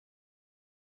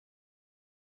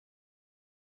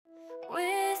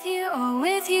oh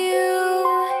with you,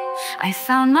 I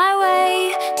found my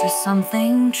way to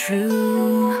something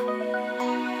true.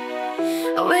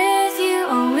 With you,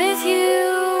 oh with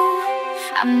you,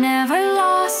 I'm never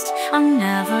lost, I'm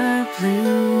never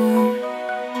blue.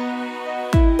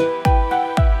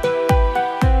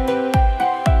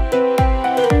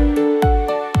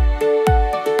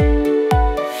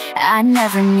 I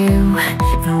never knew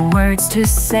the words to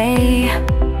say,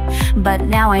 but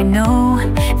now I know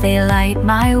they light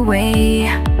my way.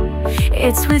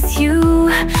 It's with you,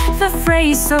 the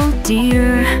phrase so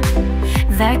dear,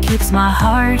 that keeps my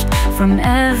heart from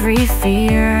every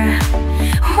fear.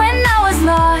 When I was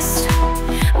lost,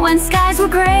 when skies were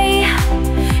gray,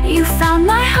 you found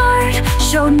my heart,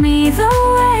 showed me the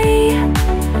way.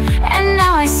 And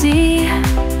now I see,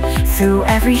 through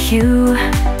every hue,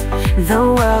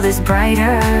 the world is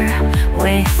brighter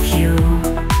with you.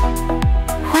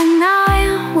 When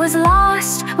I was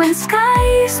lost, when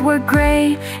skies were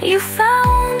gray, you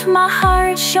found my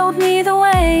heart, showed me the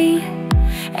way.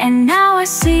 And now I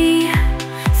see,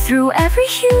 through every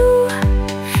hue,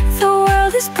 the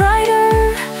world is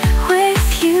brighter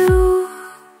with you.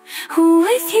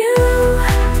 With you,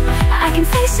 I can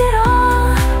face it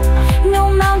all.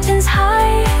 No mountains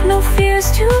high, no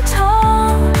fears too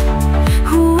tall.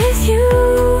 With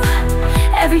you,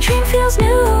 every dream feels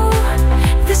new.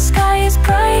 The sky is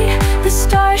bright, the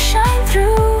stars shine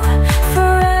through.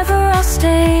 Forever I'll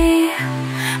stay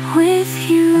with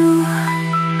you.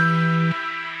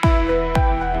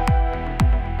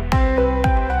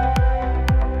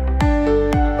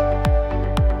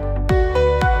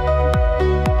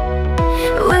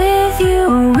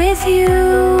 With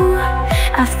you,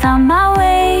 I found my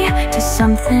way to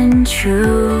something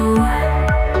true.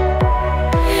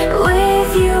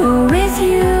 With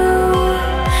you,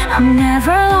 I'm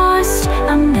never lost,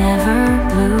 I'm never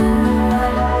blue.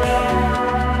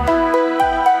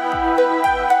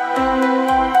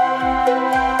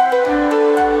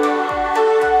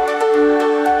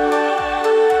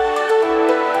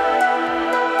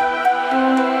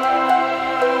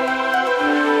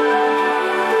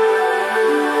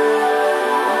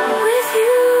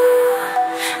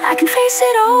 I can face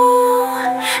it all.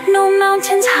 No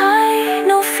mountains high,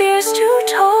 no fears too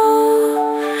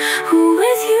tall.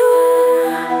 With you,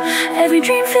 every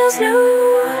dream feels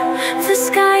new. The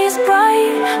sky is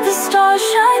bright, the stars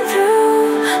shine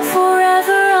through.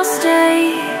 Forever I'll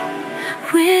stay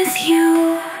with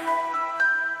you.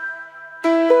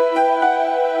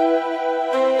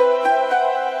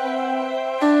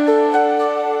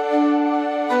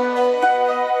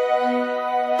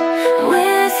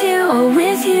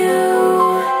 With you,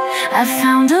 I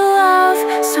found a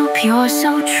love so pure,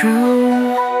 so true.